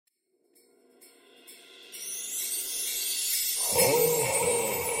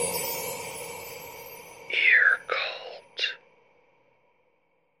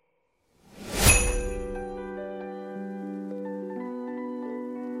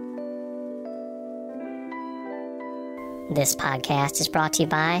This podcast is brought to you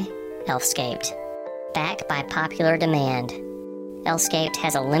by Elfscaped. Back by popular demand, Elfscaped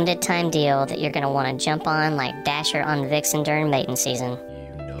has a limited time deal that you're going to want to jump on like Dasher on Vixen during mating season.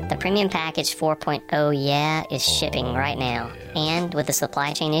 The premium package 4.0 is shipping right now, and with the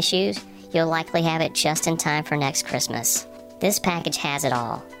supply chain issues, you'll likely have it just in time for next Christmas. This package has it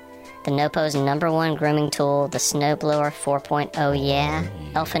all. The NoPo's #1 grooming tool, the Snowblower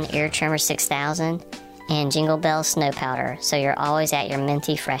 4.0 Elfin Ear Trimmer 6000, and Jingle Bell Snow Powder, so you're always at your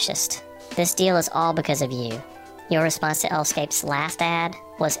minty freshest. This deal is all because of you. Your response to Elfscape's last ad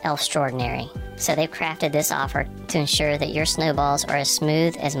was Elfstraordinary, so they've crafted this offer to ensure that your snowballs are as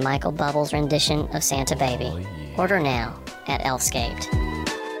smooth as Michael Bubble's rendition of Santa Baby. Order now at Elfscaped.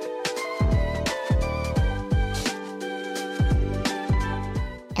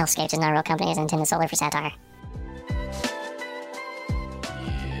 Elfscaped is not a real company, is intended solely for satire.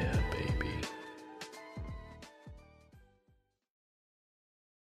 Yeah, baby.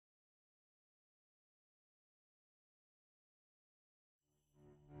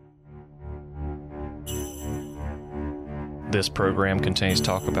 This program contains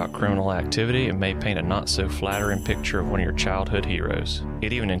talk about criminal activity and may paint a not-so-flattering picture of one of your childhood heroes.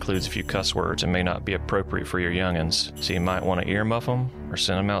 It even includes a few cuss words and may not be appropriate for your youngins, so you might want to earmuff them or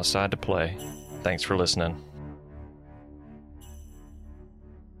send them outside to play. Thanks for listening.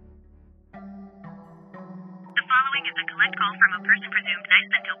 The following is a collect call from a person presumed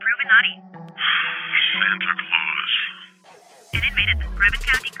nice until proven naughty. Santa Claus. An inmate at the Bremen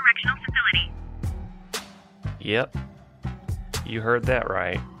County Correctional Facility. Yep. You heard that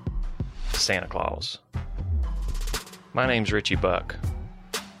right. Santa Claus. My name's Richie Buck.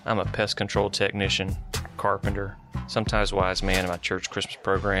 I'm a pest control technician, carpenter, sometimes wise man in my church Christmas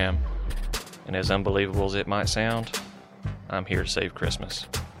program, and as unbelievable as it might sound, I'm here to save Christmas.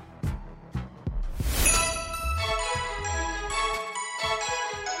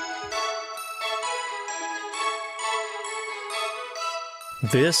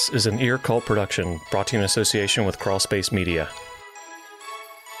 This is an Ear Cult production brought to you in association with Crawlspace Media.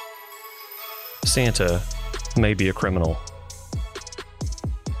 Santa may be a criminal.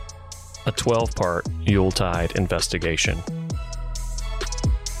 A 12-part Yuletide investigation.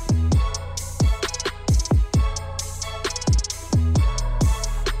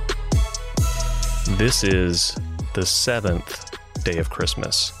 This is the 7th day of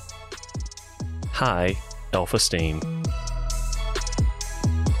Christmas. Hi, Elf Esteem.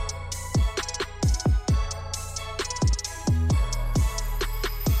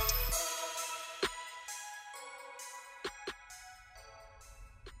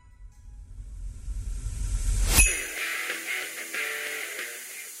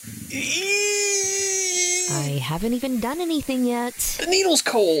 I haven't even done anything yet. The needle's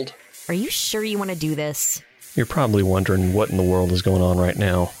cold. Are you sure you want to do this? You're probably wondering what in the world is going on right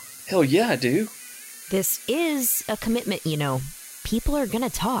now. Hell yeah, I do. This is a commitment, you know. People are gonna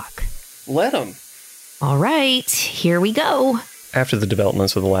talk. Let them. All right, here we go. After the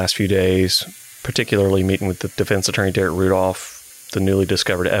developments of the last few days, particularly meeting with the defense attorney Derek Rudolph, the newly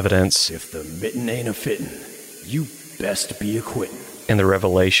discovered evidence, If the mitten ain't a fittin', you best be a quittin'. and the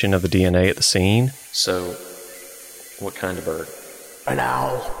revelation of the DNA at the scene. So, what kind of bird? An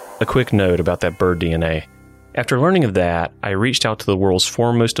owl. A quick note about that bird DNA. After learning of that, I reached out to the world's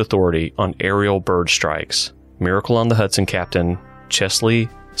foremost authority on aerial bird strikes, Miracle on the Hudson captain Chesley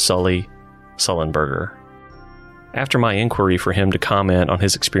Sully Sullenberger. After my inquiry for him to comment on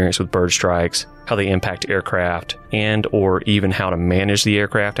his experience with bird strikes, how they impact aircraft, and or even how to manage the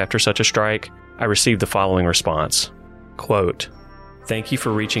aircraft after such a strike, I received the following response. Quote, "Thank you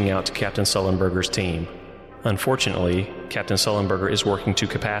for reaching out to Captain Sullenberger's team. Unfortunately, Captain Sullenberger is working to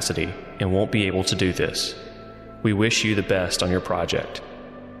capacity and won't be able to do this. We wish you the best on your project."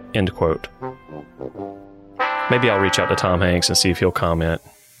 End quote. Maybe I'll reach out to Tom Hanks and see if he'll comment.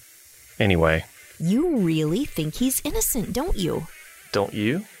 Anyway. You really think he's innocent, don't you? Don't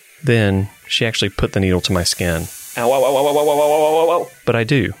you? Then she actually put the needle to my skin. Ow, ow, ow, ow, ow, ow, ow, ow, ow, ow. But I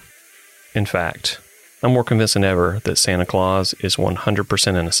do. In fact, I'm more convinced than ever that Santa Claus is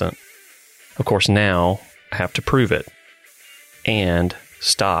 100% innocent. Of course, now I have to prove it. And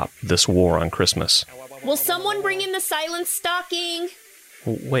stop this war on Christmas. Will someone bring in the silent stocking?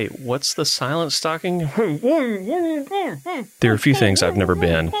 Wait, what's the silent stocking? There are a few things I've never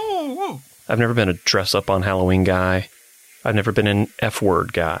been. I've never been a dress-up on Halloween guy. I've never been an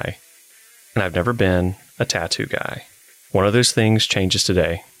F-word guy. And I've never been a tattoo guy. One of those things changes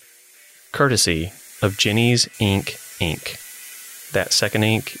today. Courtesy of Jenny's Ink Inc. That second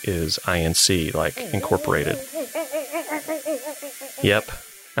ink is INC, like incorporated. Yep,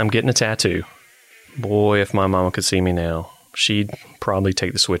 I'm getting a tattoo. Boy, if my mama could see me now, she'd probably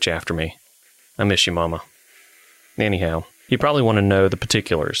take the switch after me. I miss you, Mama. Anyhow, you probably want to know the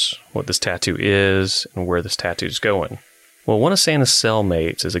particulars, what this tattoo is, and where this tattoo's going. Well, one of Santa's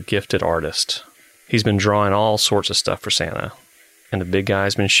cellmates is a gifted artist. He's been drawing all sorts of stuff for Santa, and the big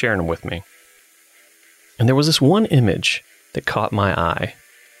guy's been sharing them with me. And there was this one image that caught my eye.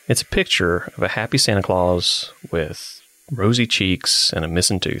 It's a picture of a happy Santa Claus with rosy cheeks and a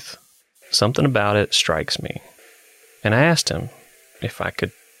missing tooth. Something about it strikes me. And I asked him if I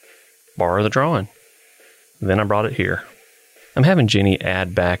could borrow the drawing. Then I brought it here. I'm having Jenny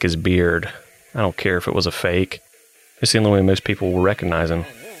add back his beard. I don't care if it was a fake. It's the only way most people will recognize him.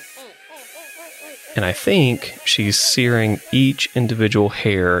 And I think she's searing each individual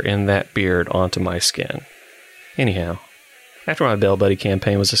hair in that beard onto my skin. Anyhow, after my Bell Buddy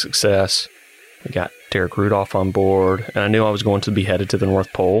campaign was a success, we got Derek Rudolph on board, and I knew I was going to be headed to the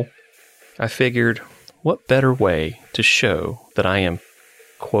North Pole. I figured, what better way to show that I am,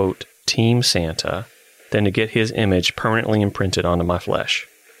 quote, Team Santa, than to get his image permanently imprinted onto my flesh.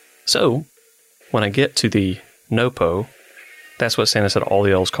 So, when I get to the NOPO, that's what Santa said all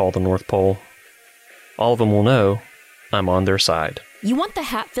the elves call the North Pole, all of them will know I'm on their side. You want the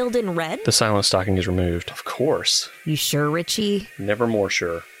hat filled in red? The silent stocking is removed. Of course. You sure, Richie? Never more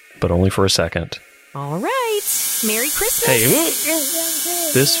sure. But only for a second. All right. Merry Christmas. Hey,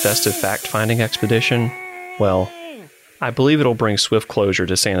 this festive fact-finding expedition, well, I believe it'll bring swift closure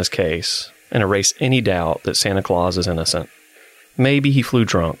to Santa's case and erase any doubt that Santa Claus is innocent. Maybe he flew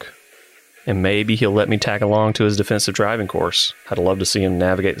drunk. And maybe he'll let me tag along to his defensive driving course. I'd love to see him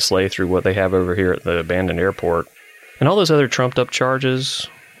navigate the sleigh through what they have over here at the abandoned airport. And all those other trumped-up charges,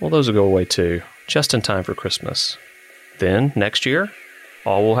 well, those will go away too, just in time for Christmas. Then, next year,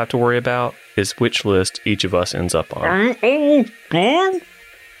 all we'll have to worry about is which list each of us ends up on. I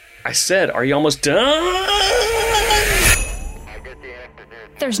said, are you almost done?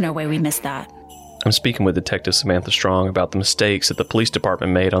 There's no way we missed that. I'm speaking with Detective Samantha Strong about the mistakes that the police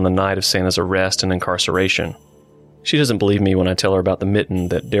department made on the night of Santa's arrest and incarceration. She doesn't believe me when I tell her about the mitten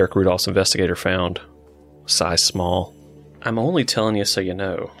that Derek Rudolph's investigator found. Size small. I'm only telling you so you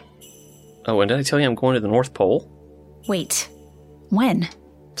know. Oh, and did I tell you I'm going to the North Pole? Wait, when?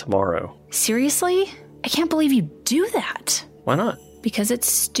 Tomorrow. Seriously? I can't believe you do that. Why not? Because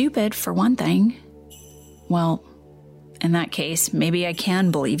it's stupid, for one thing. Well, in that case, maybe I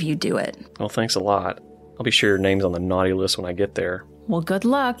can believe you do it. Well, thanks a lot. I'll be sure your name's on the naughty list when I get there. Well, good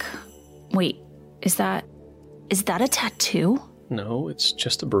luck. Wait, is that a tattoo? No, it's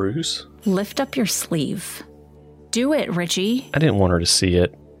just a bruise. Lift up your sleeve. Do it, Richie. I didn't want her to see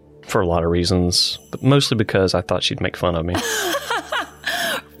it, for a lot of reasons, but mostly because I thought she'd make fun of me.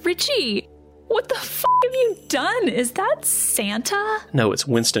 Richie, what the f*** have you done? Is that Santa? No, it's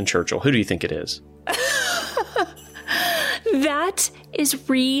Winston Churchill. Who do you think it is? That is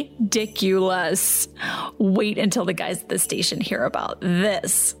ridiculous. Wait until the guys at the station hear about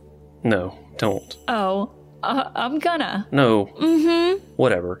this. No, don't. Oh, I'm gonna. No. Mm-hmm.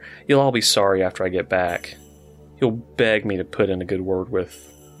 Whatever. You'll all be sorry after I get back. You'll beg me to put in a good word with...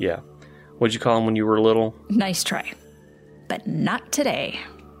 Yeah. What'd you call him when you were little? Nice try. But not today.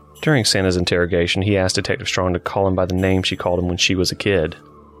 During Santa's interrogation, he asked Detective Strong to call him by the name she called him when she was a kid.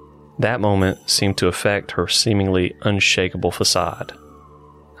 That moment seemed to affect her seemingly unshakable facade.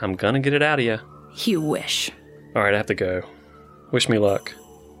 I'm gonna get it out of you. You wish. Alright, I have to go. Wish me luck.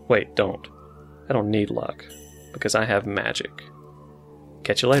 Wait, don't. I don't need luck, because I have magic.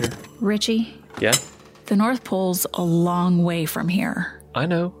 Catch you later. Richie? Yeah? The North Pole's a long way from here. I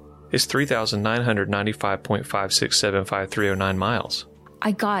know. It's 3,995.5675309 miles.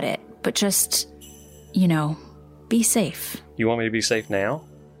 I got it, but just, be safe. You want me to be safe now?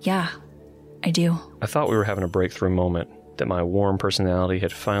 Yeah, I do. I thought we were having a breakthrough moment, that my warm personality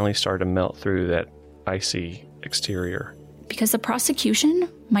had finally started to melt through that icy exterior. Because the prosecution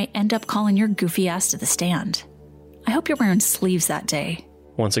might end up calling your goofy ass to the stand. I hope you're wearing sleeves that day.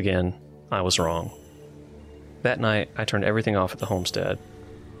 Once again, I was wrong. That night, I turned everything off at the homestead.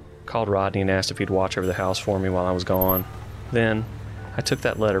 Called Rodney and asked if he'd watch over the house for me while I was gone. Then, I took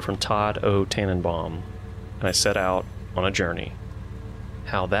that letter from Todd O. Tannenbaum, and I set out on a journey.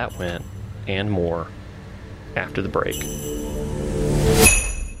 How that went, and more, after the break.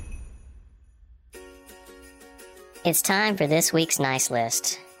 It's time for this week's Nice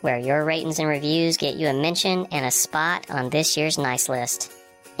List, where your ratings and reviews get you a mention and a spot on this year's Nice List.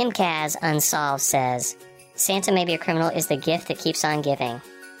 MCAS Unsolved says, Santa May Be a Criminal is the gift that keeps on giving.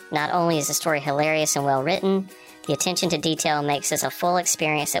 Not only is the story hilarious and well written, the attention to detail makes this a full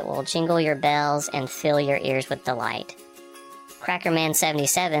experience that will jingle your bells and fill your ears with delight.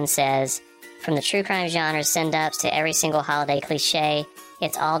 Crackerman77 says, From the true crime genre send-ups to every single holiday cliche,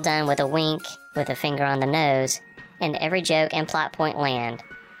 it's all done with a wink, with a finger on the nose, and every joke and plot point land.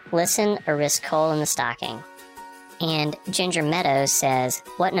 Listen or risk coal in the stocking. And Ginger Meadows says,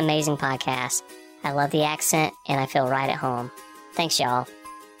 what an amazing podcast. I love the accent, and I feel right at home. Thanks, y'all.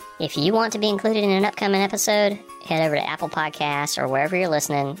 If you want to be included in an upcoming episode, head over to Apple Podcasts or wherever you're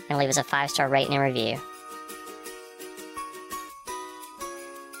listening and leave us a 5-star rating and review.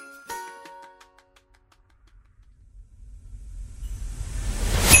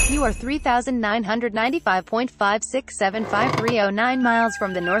 You are 3,995.5675309 miles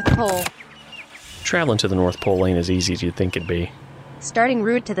from the North Pole. Traveling to the North Pole ain't as easy as you'd think it'd be. Starting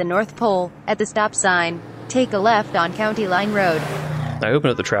route to the North Pole, at the stop sign, take a left on County Line Road. I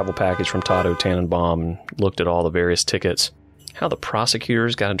opened up the travel package from Toto Tannenbaum and looked at all the various tickets. How the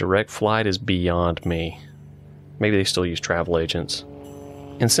prosecutors got a direct flight is beyond me. Maybe they still use travel agents.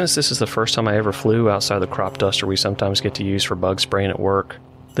 And since this is the first time I ever flew outside the crop duster we sometimes get to use for bug spraying at work,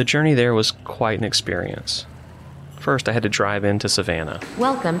 the journey there was quite an experience. First, I had to drive into Savannah.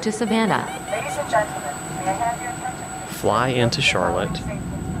 Welcome to Savannah. Ladies and gentlemen, may I have your attention? Fly into Charlotte.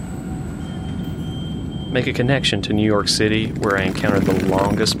 Make a connection to New York City, where I encountered the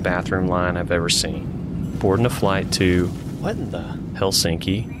longest bathroom line I've ever seen. Boarding a flight to... what in the...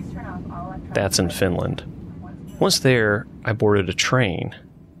 Helsinki. That's in Finland. Once there, I boarded a train.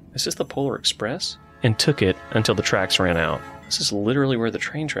 Is this the Polar Express? And took it until the tracks ran out. This is literally where the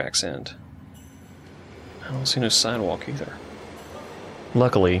train tracks end. I don't see no sidewalk either.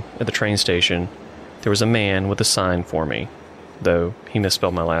 Luckily, at the train station, there was a man with a sign for me, though he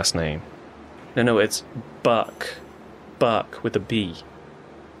misspelled my last name. No, it's Buck. Buck with a B.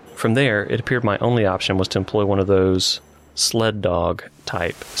 From there, it appeared my only option was to employ one of those sled dog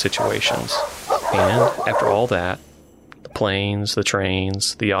type situations. And after all that, the planes, the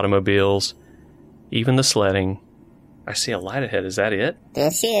trains, the automobiles, even the sledding, I see a light ahead. Is that it?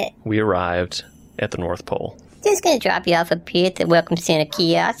 That's it. We arrived at the North Pole. Just gonna drop you off up here at the Welcome Center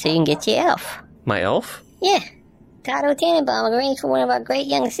kiosk so you can get your elf. My elf? Yeah. Toto Tannenbaum arranged for one of our great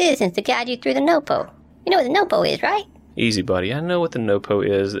young citizens to guide you through the NOPO. You know what the NOPO is, right? Easy, buddy. I know what the NOPO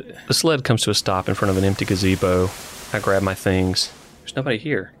is. The sled comes to a stop in front of an empty gazebo. I grab my things. There's nobody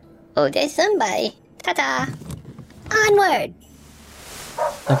here. Oh, there's somebody. Ta-ta. Onward.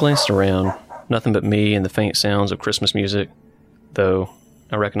 I glanced around. Nothing but me and the faint sounds of Christmas music. Though,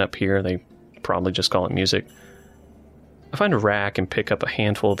 I reckon up here they probably just call it music. I find a rack and pick up a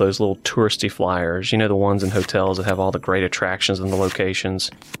handful of those little touristy flyers. You know, the ones in hotels that have all the great attractions and the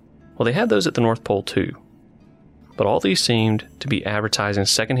locations. Well, they had those at the North Pole too. But all these seemed to be advertising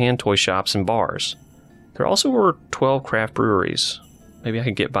secondhand toy shops and bars. There also were 12 craft breweries. Maybe I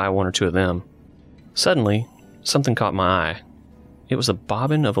could get by one or two of them. Suddenly, something caught my eye. It was the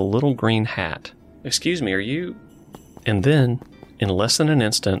bobbin of a little green hat. Excuse me, are you... And then, in less than an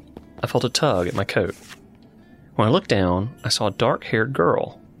instant, I felt a tug at my coat. When I looked down, I saw a dark-haired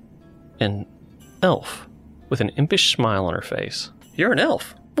girl. An elf, with an impish smile on her face. You're an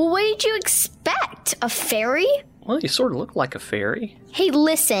elf. Well, what did you expect? A fairy? Well, you sort of look like a fairy. Hey,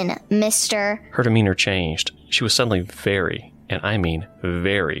 listen, mister. Her demeanor changed. She was suddenly very, and I mean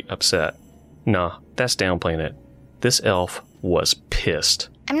very, upset. Nah, that's downplaying it. This elf was pissed.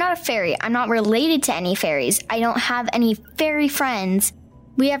 I'm not a fairy. I'm not related to any fairies. I don't have any fairy friends.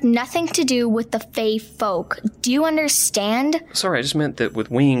 We have nothing to do with the fae folk. Do you understand? Sorry, I just meant that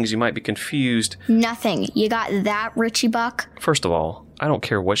with wings you might be confused. Nothing. You got that, Richie Buck? First of all, I don't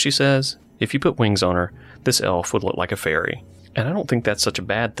care what she says. If you put wings on her, this elf would look like a fairy. And I don't think that's such a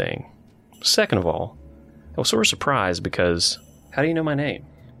bad thing. Second of all, I was sort of surprised because how do you know my name?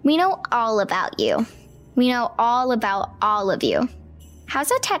 We know all about you. We know all about all of you. How's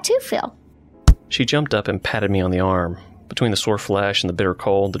that tattoo feel? She jumped up and patted me on the arm. Between the sore flesh and the bitter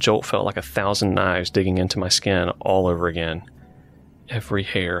cold, the jolt felt like 1,000 knives digging into my skin all over again. Every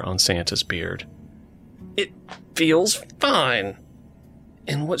hair on Santa's beard. It feels fine.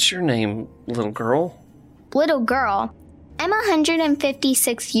 And what's your name, little girl? Little girl? I'm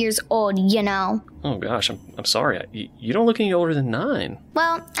 156 years old, you know. Oh gosh, I'm sorry. You don't look any older than 9.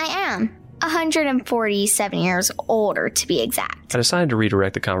 Well, I am. 147 years older, to be exact. I decided to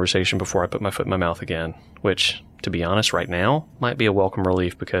redirect the conversation before I put my foot in my mouth again, which, to be honest, right now, might be a welcome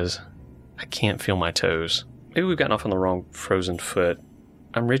relief because I can't feel my toes. Maybe we've gotten off on the wrong frozen foot.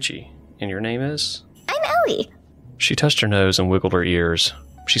 I'm Richie, and your name is? I'm Ellie. She touched her nose and wiggled her ears.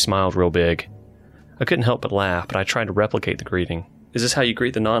 She smiled real big. I couldn't help but laugh, but I tried to replicate the greeting. Is this how you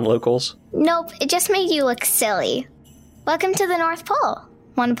greet the non-locals? Nope, it just made you look silly. Welcome to the North Pole.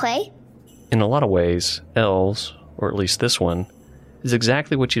 Want to play? In a lot of ways, elves, or at least this one, is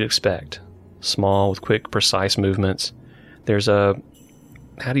exactly what you'd expect. small with quick, precise movements. There's a,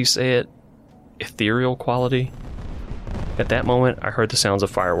 how do you say it, ethereal quality. At that moment, I heard the sounds of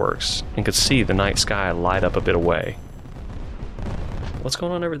fireworks and could see the night sky light up a bit away. What's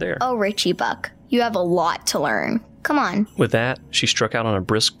going on over there? Oh, Richie Buck, you have a lot to learn. Come on. With that, she struck out on a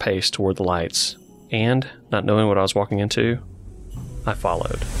brisk pace toward the lights, and, not knowing what I was walking into, I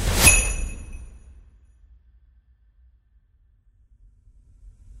followed.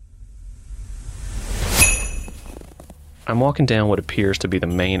 I'm walking down what appears to be the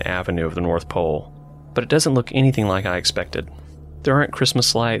main avenue of the North Pole, but it doesn't look anything like I expected. There aren't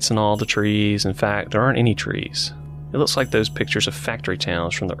Christmas lights in all the trees. In fact, there aren't any trees. It looks like those pictures of factory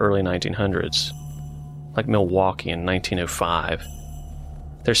towns from the early 1900s, like Milwaukee in 1905.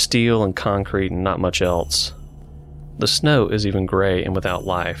 There's steel and concrete and not much else. The snow is even gray and without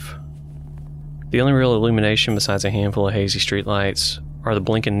life. The only real illumination besides a handful of hazy streetlights are the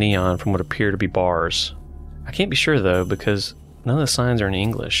blinking neon from what appear to be bars. I can't be sure though, because none of the signs are in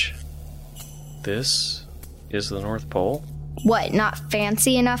English. This is the North Pole? What, not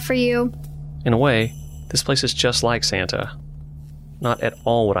fancy enough for you? In a way, this place is just like Santa. Not at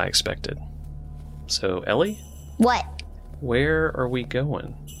all what I expected. So, Ellie? What? Where are we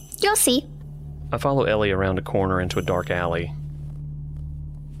going? You'll see. I follow Ellie around a corner into a dark alley.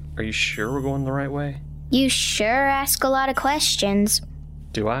 Are you sure we're going the right way? You sure ask a lot of questions.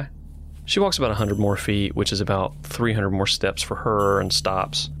 Do I? She walks about 100 more feet, which is about 300 more steps for her, and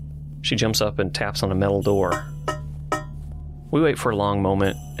stops. She jumps up and taps on a metal door. We wait for a long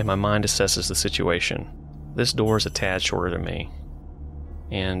moment, and my mind assesses the situation. This door is a tad shorter than me.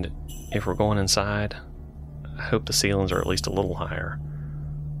 And if we're going inside, I hope the ceilings are at least a little higher.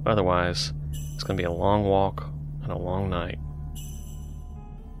 Otherwise, it's going to be a long walk and a long night.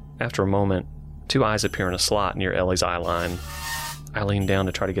 After a moment, two eyes appear in a slot near Ellie's eye line. I lean down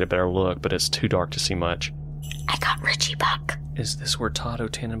to try to get a better look, but it's too dark to see much. I got Richie Buck. Is this where Todd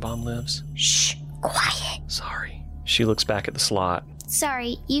Tannenbaum lives? Shh, quiet. Sorry. She looks back at the slot.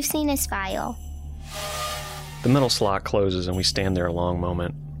 Sorry, you've seen his file. The metal slot closes and we stand there a long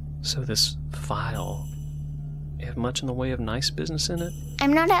moment. So this file, you have much in the way of nice business in it?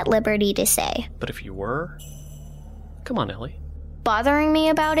 I'm not at liberty to say. But if you were? Come on, Ellie. Bothering me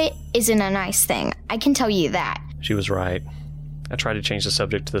about it isn't a nice thing. I can tell you that. She was right. I tried to change the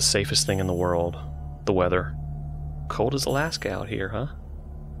subject to the safest thing in the world. The weather. Cold as Alaska out here, huh?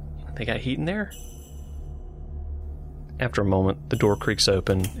 They got heat in there? After a moment, the door creaks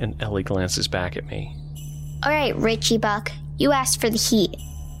open and Ellie glances back at me. All right, Richie Buck, you asked for the heat.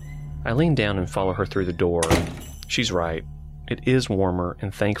 I lean down and follow her through the door. She's right. It is warmer,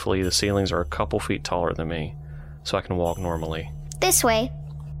 and thankfully the ceilings are a couple feet taller than me, so I can walk normally. This way.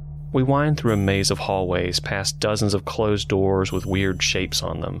 We wind through a maze of hallways, past dozens of closed doors with weird shapes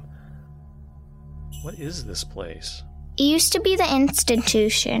on them. What is this place? It used to be the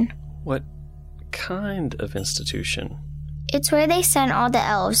institution. What kind of institution? It's where they sent all the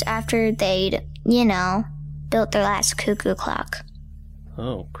elves after they'd, built their last cuckoo clock.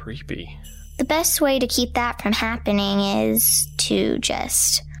 Oh, creepy. The best way to keep that from happening is to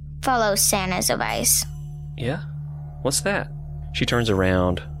just follow Santa's advice. Yeah? What's that? She turns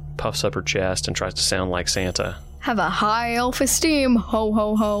around, puffs up her chest, and tries to sound like Santa. Have a high elf esteem, ho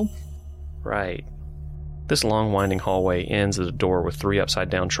ho ho. Right. This long winding hallway ends at a door with 3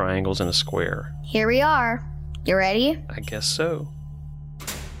 upside-down triangles and a square. Here we are. You ready? I guess so.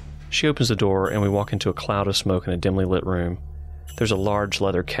 She opens the door and we walk into a cloud of smoke in a dimly lit room. There's a large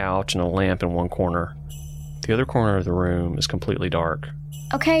leather couch and a lamp in one corner. The other corner of the room is completely dark.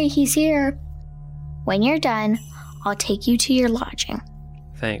 Okay, he's here. When you're done, I'll take you to your lodging.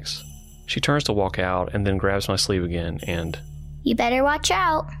 Thanks. She turns to walk out and then grabs my sleeve again and... You better watch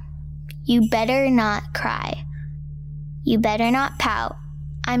out. You better not cry. You better not pout.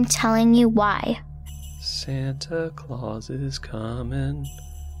 I'm telling you why. Santa Claus is coming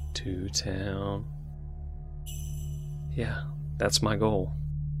to town. Yeah, that's my goal.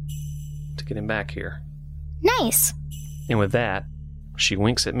 To get him back here. Nice. And with that, she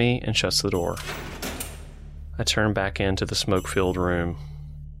winks at me and shuts the door. I turn back into the smoke-filled room.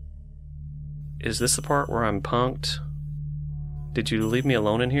 Is this the part where I'm punked? Did you leave me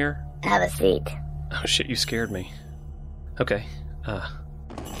alone in here? Have a seat. Oh shit, you scared me. Okay,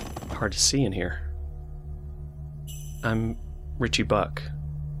 hard to see in here. I'm Richie Buck.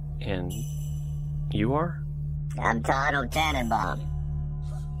 And you are? I'm Todd Tannenbaum.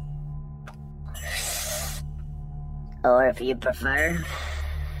 Or if you prefer,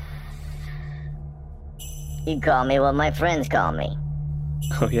 you call me what my friends call me.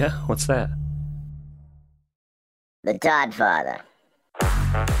 Oh yeah? What's that? The Todd Father.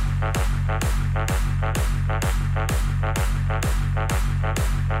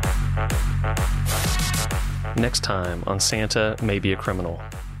 Next time on Santa May Be a Criminal.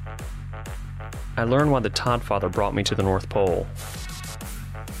 I learn why the Todd Father brought me to the North Pole.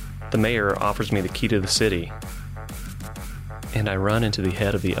 The mayor offers me the key to the city. And I run into the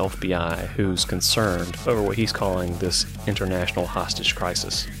head of the FBI, who's concerned over what he's calling this international hostage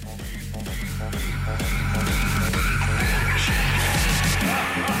crisis.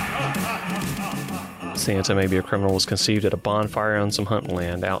 Santa May Be a Criminal was conceived at a bonfire on some hunting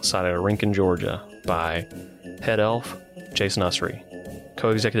land outside of Rincon, Georgia, by head elf Jason Ussery,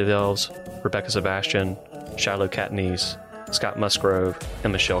 co-executive elves Rebecca Sebastian, Shiloh Catanese, Scott Musgrove,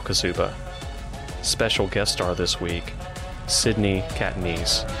 and Michelle Kazuba. Special guest star this week, Sydney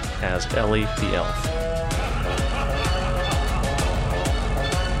Catanese as Ellie the Elf.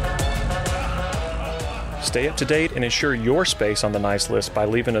 Stay up to date and ensure your space on the nice list by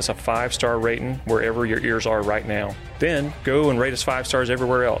leaving us a 5-star rating wherever your ears are right now. Then go and rate us 5 stars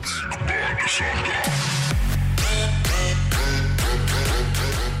everywhere else.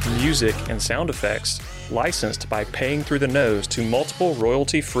 Music and sound effects licensed by paying through the nose to multiple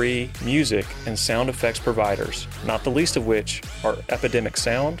royalty-free music and sound effects providers, not the least of which are Epidemic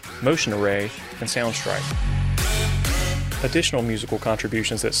Sound, Motion Array, and Soundstripe. Additional musical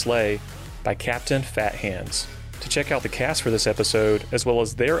contributions that slay by Captain Fat Hands. To check out the cast for this episode, as well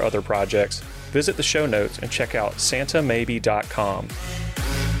as their other projects, visit the show notes and check out santamaybe.com.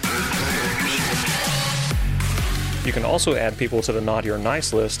 You can also add people to the Naughty or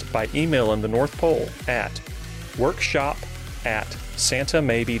Nice list by emailing the North Pole at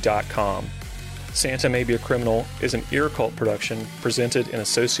workshop@santamaybe.com. Santa May Be a Criminal is an Ear Cult production presented in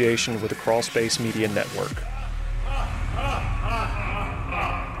association with the Crawlspace Media Network.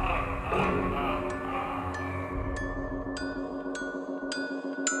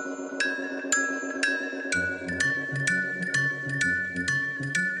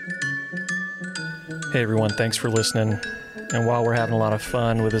 Hey everyone, thanks for listening. And while we're having a lot of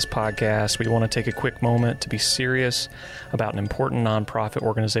fun with this podcast, we want to take a quick moment to be serious about an important nonprofit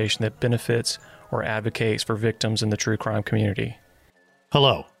organization that benefits or advocates for victims in the true crime community.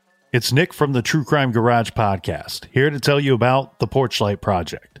 Hello, it's Nick from the True Crime Garage podcast, here to tell you about the Porchlight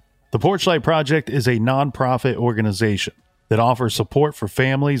Project. The Porchlight Project is a nonprofit organization that offers support for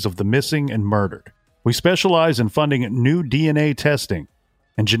families of the missing and murdered. We specialize in funding new DNA testing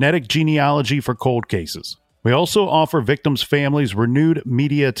and genetic genealogy for cold cases. We also offer victims' families renewed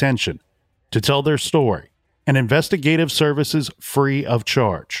media attention to tell their story and investigative services free of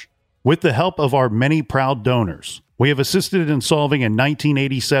charge. With the help of our many proud donors, we have assisted in solving a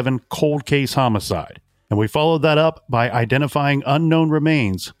 1987 cold case homicide, and we followed that up by identifying unknown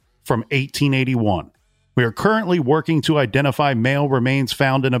remains from 1881. We are currently working to identify male remains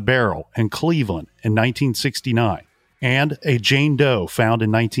found in a barrel in Cleveland in 1969. And a Jane Doe found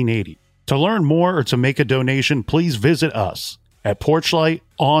in 1980. To learn more or to make a donation, please visit us at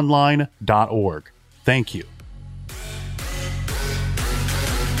porchlightonline.org. Thank you.